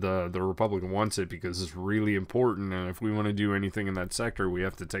it's the Republic wants it because it's really important, and if we want to do anything in that sector, we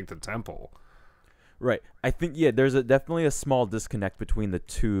have to take the temple. Right. I think, there's definitely a small disconnect between the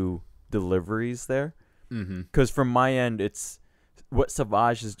two deliveries there. Because from my end, it's what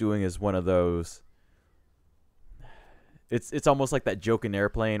Savage is doing is one of those. It's almost like that joke in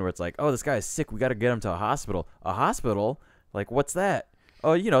Airplane where it's like, oh, this guy is sick. We got to get him to a hospital. A hospital? Like, what's that?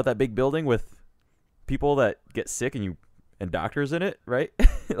 Oh, that big building with people that get sick and doctors in it, right?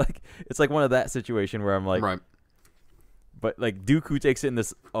 Like, it's like one of that situation where I'm like, right. But like Dooku takes it in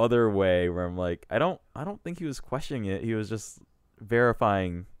this other way where I'm like, I don't think he was questioning it. He was just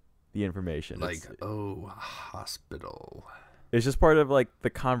verifying the information. Like, hospital. It's just part of like the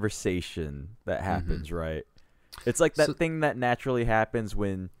conversation that happens, right? It's like that thing that naturally happens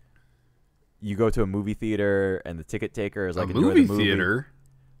when you go to a movie theater and the ticket taker is like, enjoy the movie. Theater?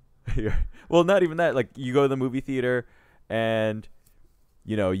 Well, not even that. Like you go to the movie theater and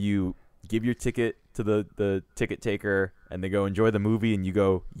you give your ticket to the ticket taker and they go enjoy the movie and you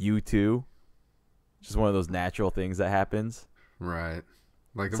go, you too. just one of those natural things that happens. Right.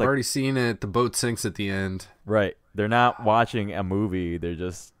 Like, I've already seen it. The boat sinks at the end. Right. They're not watching a movie.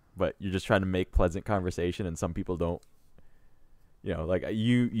 But you're just trying to make pleasant conversation, and some people don't. Like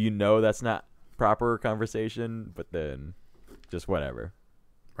that's not proper conversation, but then just whatever.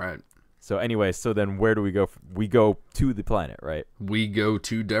 Right. So anyway, then where do we go? We go to the planet, right? We go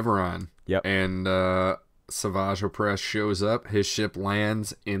to Deveron. Yep. And Asajj Ventress shows up. His ship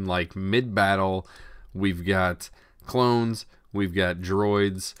lands in like mid-battle. We've got clones. We've got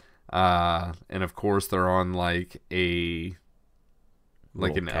droids. And of course they're on like an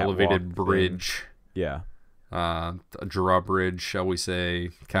elevated bridge. Thing. Yeah. A drawbridge, shall we say.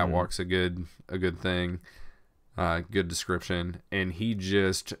 Catwalk's a good thing. Good description. And he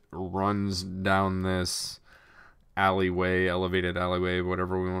just runs down this elevated alleyway,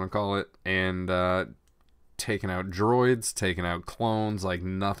 whatever we want to call it, and taking out droids, taking out clones, like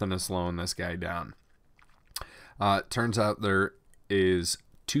nothing is slowing this guy down. Turns out there is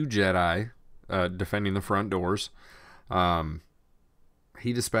 2 Jedi defending the front doors.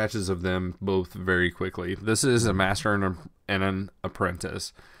 He dispatches of them both very quickly. This is a master and an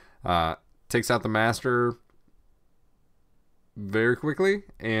apprentice. Takes out the master very quickly,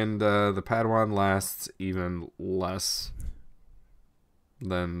 and the Padawan lasts even less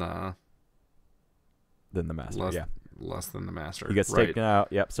than the master. Less than the master. He gets taken out.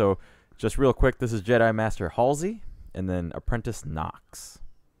 Yep. So just real quick, this is Jedi Master Halsey, and then Apprentice Knox.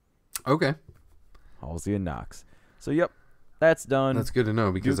 Okay. Halsey and Knox. So yep, that's done. That's good to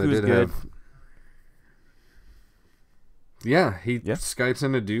know because Dooku's I did good. have. Yeah, he Skypes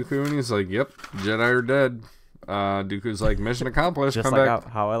into Dooku and he's like, "Yep, Jedi are dead." Dooku's like, "Mission accomplished. Just come like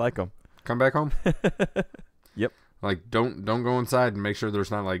back. How I like them. Come back home." Yep. Like, don't go inside and make sure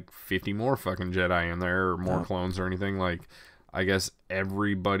there's not like 50 more fucking Jedi in there or more clones or anything. Like, I guess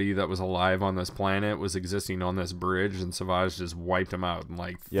everybody that was alive on this planet was existing on this bridge, and Savage just wiped them out in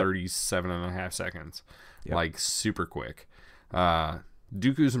like 37.5 seconds. Yep. Like, super quick.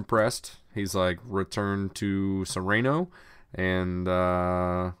 Dooku's impressed. He's like, return to Sereno, and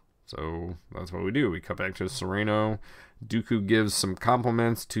so that's what we do. We cut back to Sereno. Dooku gives some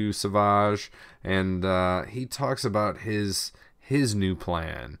compliments to Savage, and he talks about his new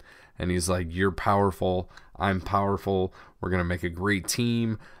plan. And he's like, "You're powerful. I'm powerful. We're going to make a great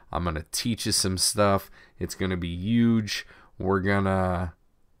team. I'm going to teach you some stuff. It's going to be huge. We're going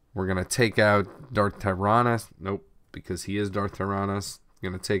to take out Darth Tyrannus." Nope, because he is Darth Tyrannus.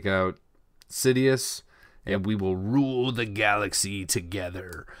 Going to take out Sidious, and we will rule the galaxy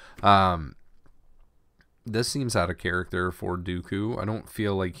together. This seems out of character for Dooku. I don't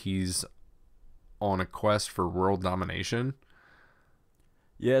feel like he's on a quest for world domination.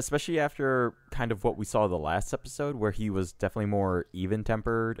 Yeah, especially after kind of what we saw the last episode, where he was definitely more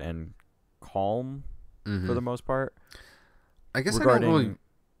even-tempered and calm for the most part. I guess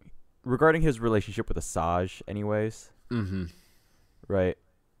regarding his relationship with Asajj, anyways. Mm-hmm. Right.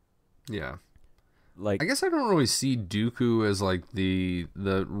 Yeah. Like, I guess I don't really see Dooku as like the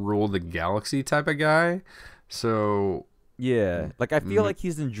rule the galaxy type of guy. So yeah, like I feel like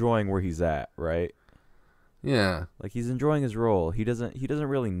he's enjoying where he's at, right? Yeah. Like he's enjoying his role. He doesn't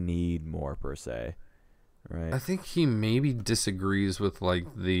really need more per se. Right. I think he maybe disagrees with like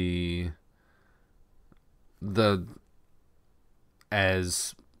the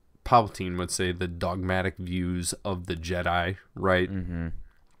as Palpatine would say, the dogmatic views of the Jedi, right? Mm-hmm.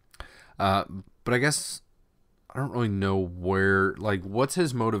 But I guess I don't really know where, like, what's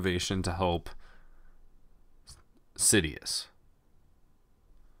his motivation to help Sidious?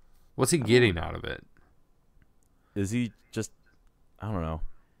 What's he getting out of it? Is he just, I don't know.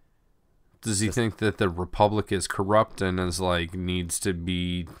 Does he think that the Republic is corrupt and is like needs to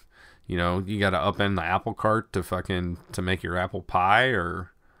be, you know, you got to upend the apple cart to make your apple pie,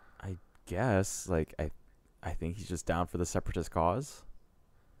 or? I guess, like, I think he's just down for the separatist cause.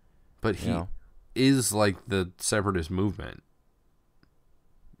 But he is like the separatist movement.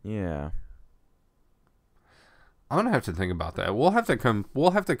 Yeah. I'm gonna have to think about that. We'll have to come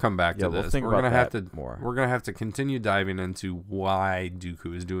back to this. We're gonna have to more. We're gonna have to continue diving into why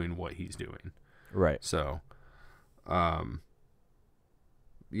Dooku is doing what he's doing. Right. So, yeah.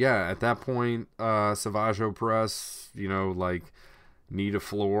 At that point, Asajj Ventress, you know, like knee to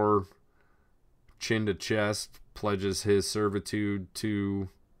floor, chin to chest, pledges his servitude to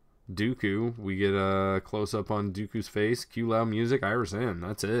Dooku. We get a close up on Dooku's face. Cue loud music. Iris in.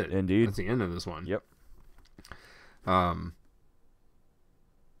 That's it. Indeed. That's the end of this one. Yep.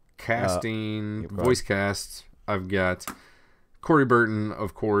 Casting, voice casts. I've got Corey Burton,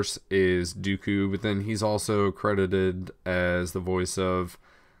 of course, is Dooku, but then he's also credited as the voice of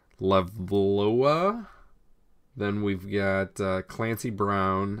Levloa. Then we've got Clancy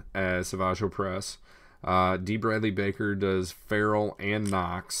Brown as Savage Opress. D. Bradley Baker does Farrell and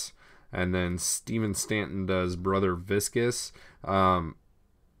Knox. And then Steven Stanton does Brother Viscus. I'm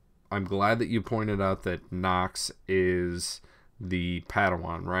glad that you pointed out that Knox is the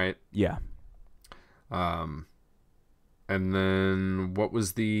Padawan, right? Yeah. And then what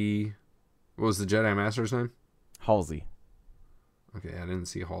was the Jedi Master's name? Halsey. Okay, I didn't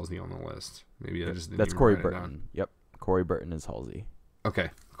see Halsey on the list. Maybe I just didn't. That's even Corey write it Burton. down. Yep, Corey Burton is Halsey. Okay,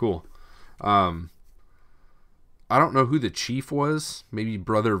 cool. I don't know who the chief was. Maybe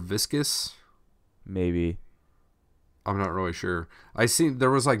Brother Viscus. Maybe. I'm not really sure. I see there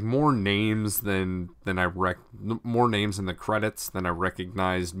was like more names than more names in the credits than I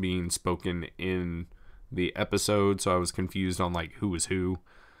recognized being spoken in the episode, so I was confused on like who was who.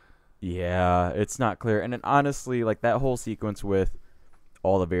 Yeah, it's not clear. And then honestly, like that whole sequence with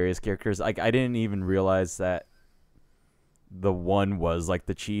all the various characters, like I didn't even realize that the one was like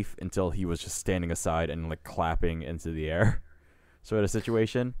the chief until he was just standing aside and like clapping into the air sort of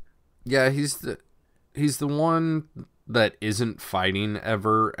situation. Yeah, he's the one that isn't fighting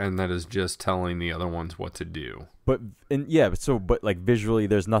ever and that is just telling the other ones what to do. But like visually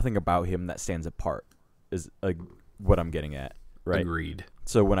there's nothing about him that stands apart is like what I'm getting at, right? Agreed.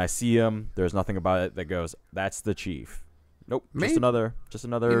 So when I see him, there's nothing about it that goes, that's the chief. Nope, just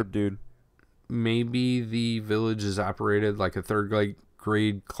another dude. Maybe the village is operated like a third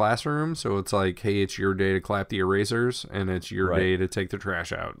grade classroom, so it's like, hey, it's your day to clap the erasers, and it's your day to take the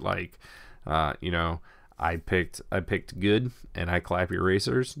trash out. Like, I picked good, and I clap your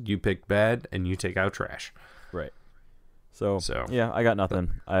erasers. You picked bad, and you take out trash. Right. So yeah, I got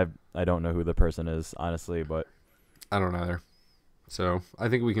nothing. I don't know who the person is, honestly, but I don't either. So I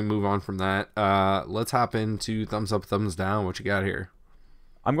think we can move on from that. Let's hop into thumbs up, thumbs down. What you got here?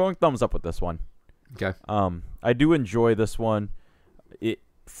 I'm going thumbs up with this one. Okay. I do enjoy this one. It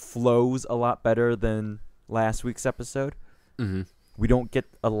flows a lot better than last week's episode. Mm-hmm. We don't get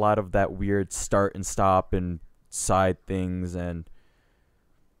a lot of that weird start and stop and side things, and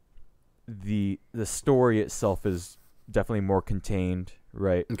the story itself is definitely more contained,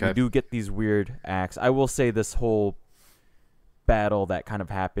 right? Okay. We do get these weird acts. I will say this whole battle that kind of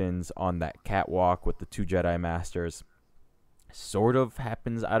happens on that catwalk with the two Jedi Masters sort of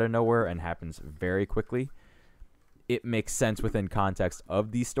happens out of nowhere and happens very quickly. It makes sense within context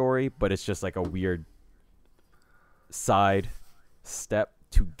of the story, but it's just like a weird side step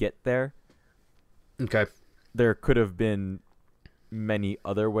to get there. Okay. There could have been many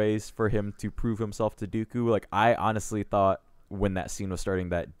other ways for him to prove himself to Dooku. Like, I honestly thought when that scene was starting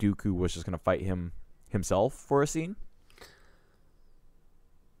that Dooku was just going to fight him himself for a scene.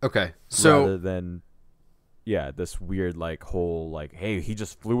 Okay. So rather than this weird like whole like, hey, he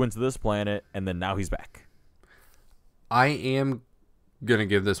just flew into this planet and then now he's back. I am gonna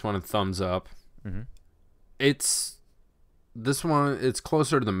give this one a thumbs up. Mm-hmm. It's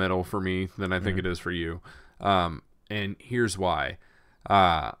closer to the middle for me than I think it is for you. And here's why.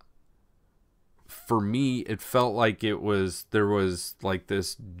 For me, it felt like there was like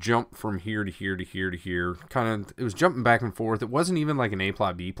this jump from here to here to here to here. It was jumping back and forth. It wasn't even like an A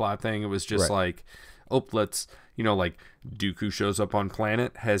plot, B plot thing. It was just like, oh, let's, like Dooku shows up on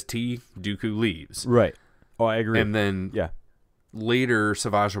planet, has tea, Dooku leaves. Right. Oh, I agree. And then later,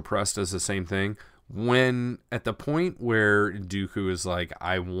 Savage Opress does the same thing. When at the point where Dooku is like,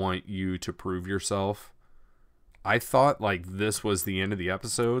 I want you to prove yourself, I thought like this was the end of the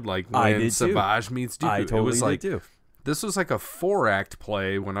episode. Like when Savage meets Dooku, I totally it was like did too. This was like a 4-act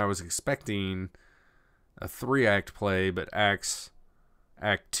play when I was expecting a 3-act play, but Act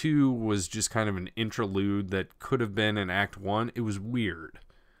 2 was just kind of an interlude that could have been an Act 1. It was weird.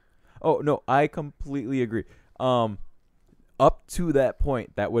 Oh no, I completely agree. Up to that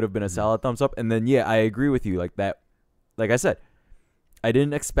point, that would have been a solid thumbs up, and then I agree with you. Like that, like I said, I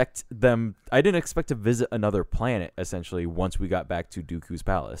didn't expect to visit another planet, essentially, once we got back to Dooku's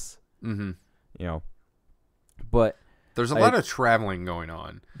palace. Mm-hmm. But there's a lot of traveling going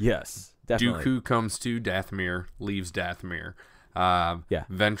on. Yes, definitely. Dooku comes to Dathomir, leaves Dathomir.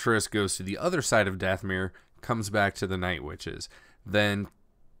 Ventress goes to the other side of Dathomir, comes back to the Night Witches. Then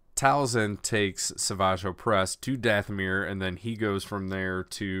Talzin takes Savage Opress to Dathomir, and then he goes from there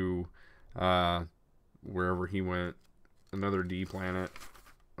to wherever he went. Another D planet.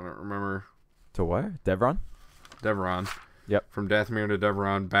 I don't remember. To what? Devron? Yep. From Dathomir to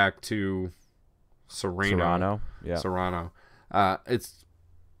Devron back to Serrano. Yeah. Serrano. I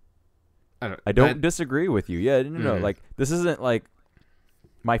don't disagree with you. Yeah, no. Like, this isn't like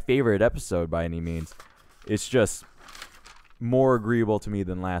my favorite episode by any means. It's just more agreeable to me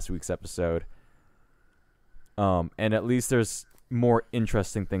than last week's episode. And at least there's more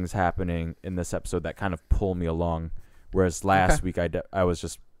interesting things happening in this episode that kind of pull me along. Whereas last week I was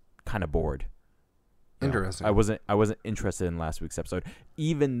just kind of bored. Interesting. I wasn't interested in last week's episode,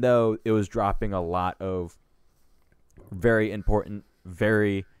 even though it was dropping a lot of very important,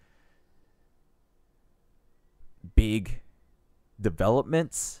 very big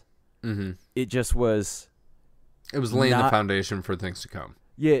developments. Mm-hmm. It just was. It was laying the foundation for things to come.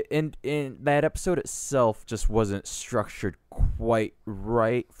 Yeah, and that episode itself just wasn't structured quite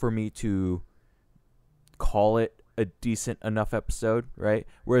right for me to call it a decent enough episode, right?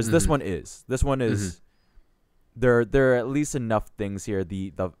 Whereas this one is. This one is. There are at least enough things here.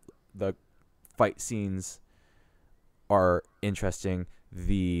 The fight scenes are interesting.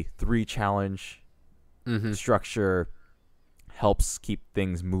 The 3 challenge structure helps keep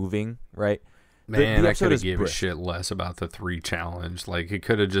things moving, right? Man, I could have gave a shit less about the 3 challenge. Like, it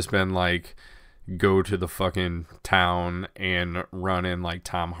could have just been like, go to the fucking town and run in like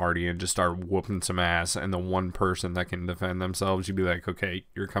Tom Hardy and just start whooping some ass, and the one person that can defend themselves, you'd be like, okay,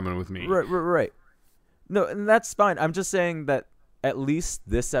 you're coming with me. Right. No, and that's fine. I'm just saying that at least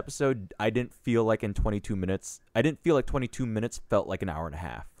this episode, I didn't feel like in 22 minutes. I didn't feel like 22 minutes felt like an hour and a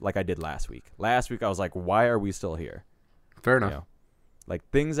half, like I did last week. Last week, I was like, why are we still here? Fair enough. You know, like,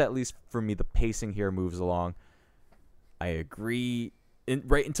 things, at least for me, the pacing here moves along. I agree.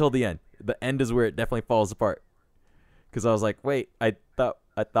 Right until the end. The end is where it definitely falls apart. Because I was like, wait, I thought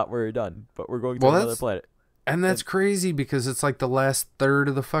we were done, but we're going to another planet. And that's crazy because it's like the last third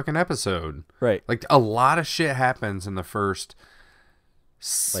of the fucking episode. Right. Like, a lot of shit happens in the first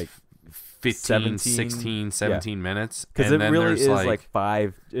like 15, 16, 17 minutes. Because it really is like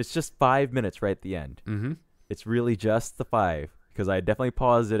 5. It's just 5 minutes right at the end. Mm-hmm. It's really just the 5. Because I definitely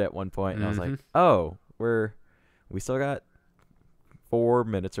paused it at one point and I was like, oh, we still got 4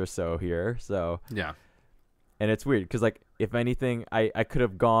 minutes or so here. So yeah. And it's weird because, like, if anything, I could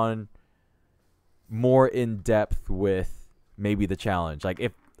have gone more in depth with maybe the challenge. Like,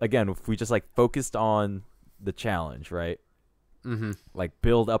 if we just like focused on the challenge, right? Mm-hmm. Like,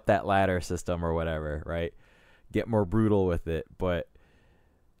 build up that ladder system or whatever, right? Get more brutal with it. But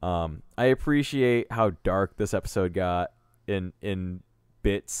I appreciate how dark this episode got in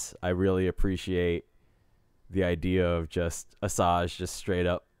bits. I really appreciate the idea of just Asajj just straight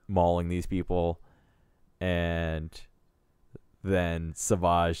up mauling these people, and then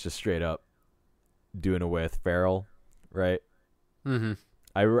Savage just straight up doing away with Farrell, right? Mm-hmm.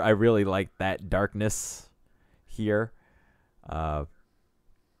 I really like that darkness here. But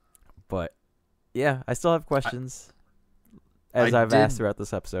yeah, I still have questions as I've asked throughout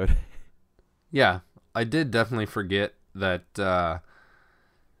this episode. Yeah, I did definitely forget that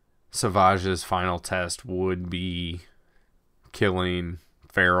Savage's final test would be killing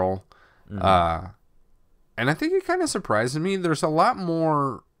Farrell. Mm-hmm. And I think it kind of surprises me. There's a lot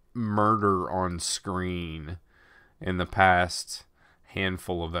more murder on screen in the past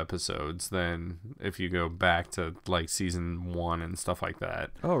handful of episodes than if you go back to like season 1 and stuff like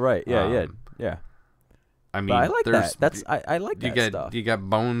that. Oh, right. Yeah. I mean, but I like that. I like that stuff. You got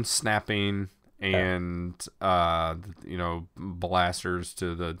bone snapping and blasters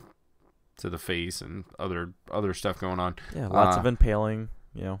to the face and other stuff going on. Yeah, lots of impaling,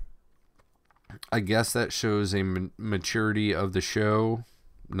 I guess that shows a maturity of the show,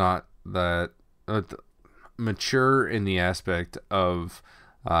 not that mature in the aspect of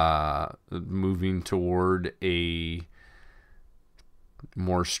moving toward a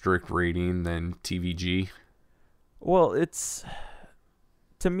more strict rating than TVG. Well,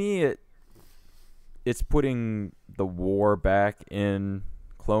 to me it's putting the war back in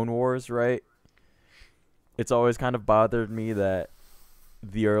Clone Wars, right? It's always kind of bothered me that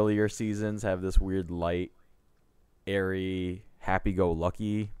the earlier seasons have this weird light, airy,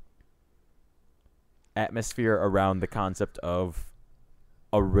 happy-go-lucky atmosphere around the concept of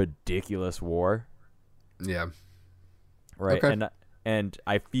a ridiculous war. Yeah. Right. Okay. And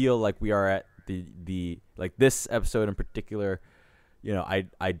I feel like we are at the like this episode in particular,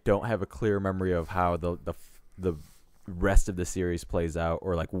 I don't have a clear memory of how the rest of the series plays out,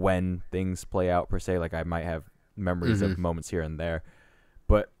 or like when things play out per se. Like, I might have memories of moments here and there,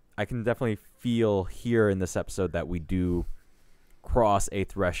 but I can definitely feel here in this episode that we do cross a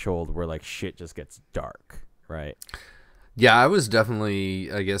threshold where like shit just gets dark, right? Yeah, I was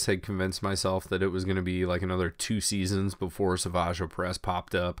definitely, I guess, had convinced myself that it was going to be like another 2 seasons before Savage Opress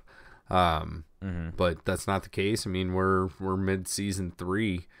popped up. But that's not the case. I mean, we're mid-season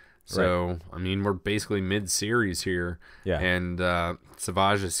 3. So, right. I mean, we're basically mid-series here. Yeah. And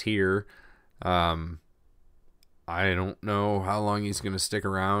Savage is here. I I don't know how long he's going to stick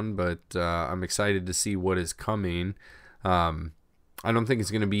around, but I'm excited to see what is coming. I don't think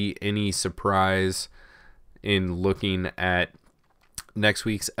it's going to be any surprise in looking at next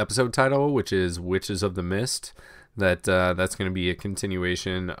week's episode title, which is Witches of the Mist. That's going to be a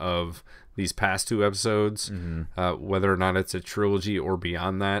continuation of these past two episodes. Whether or not it's a trilogy or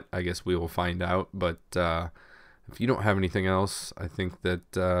beyond that, I guess we will find out. But if you don't have anything else, I think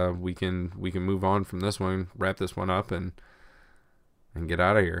that we can move on from this one, wrap this one up, and get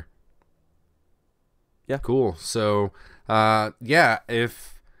out of here. Yeah, cool. So yeah,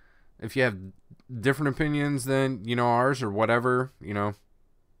 if you have different opinions than ours or whatever,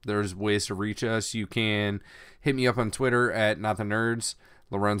 there's ways to reach us. You can hit me up on Twitter at Not the Nerds.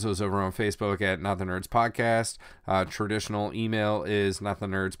 Lorenzo's over on Facebook at Not the Nerds Podcast. Traditional email is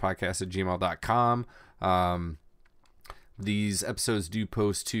notthenerdspodcast@gmail.com. These episodes do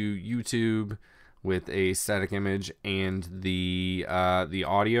post to YouTube with a static image and the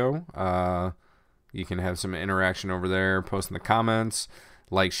audio. You can have some interaction over there, post in the comments,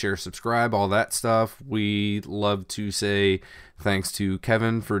 like, share, subscribe, all that stuff. We love to say thanks to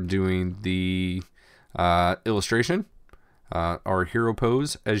Kevin for doing the illustration, our hero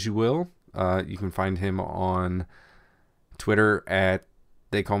pose, as you will. You can find him on Twitter at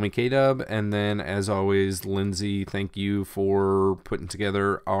They Call Me K-Dub. And then, as always, Lindsay, thank you for putting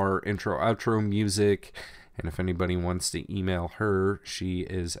together our intro-outro music. And if anybody wants to email her, she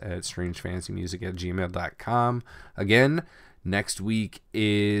is at strangefantasymusic@gmail.com. Again, next week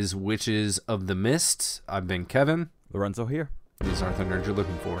is Witches of the Mist. I've been Kevin. Lorenzo here. These aren't the nerds you're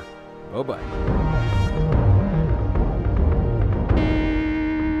looking for. Oh, bye.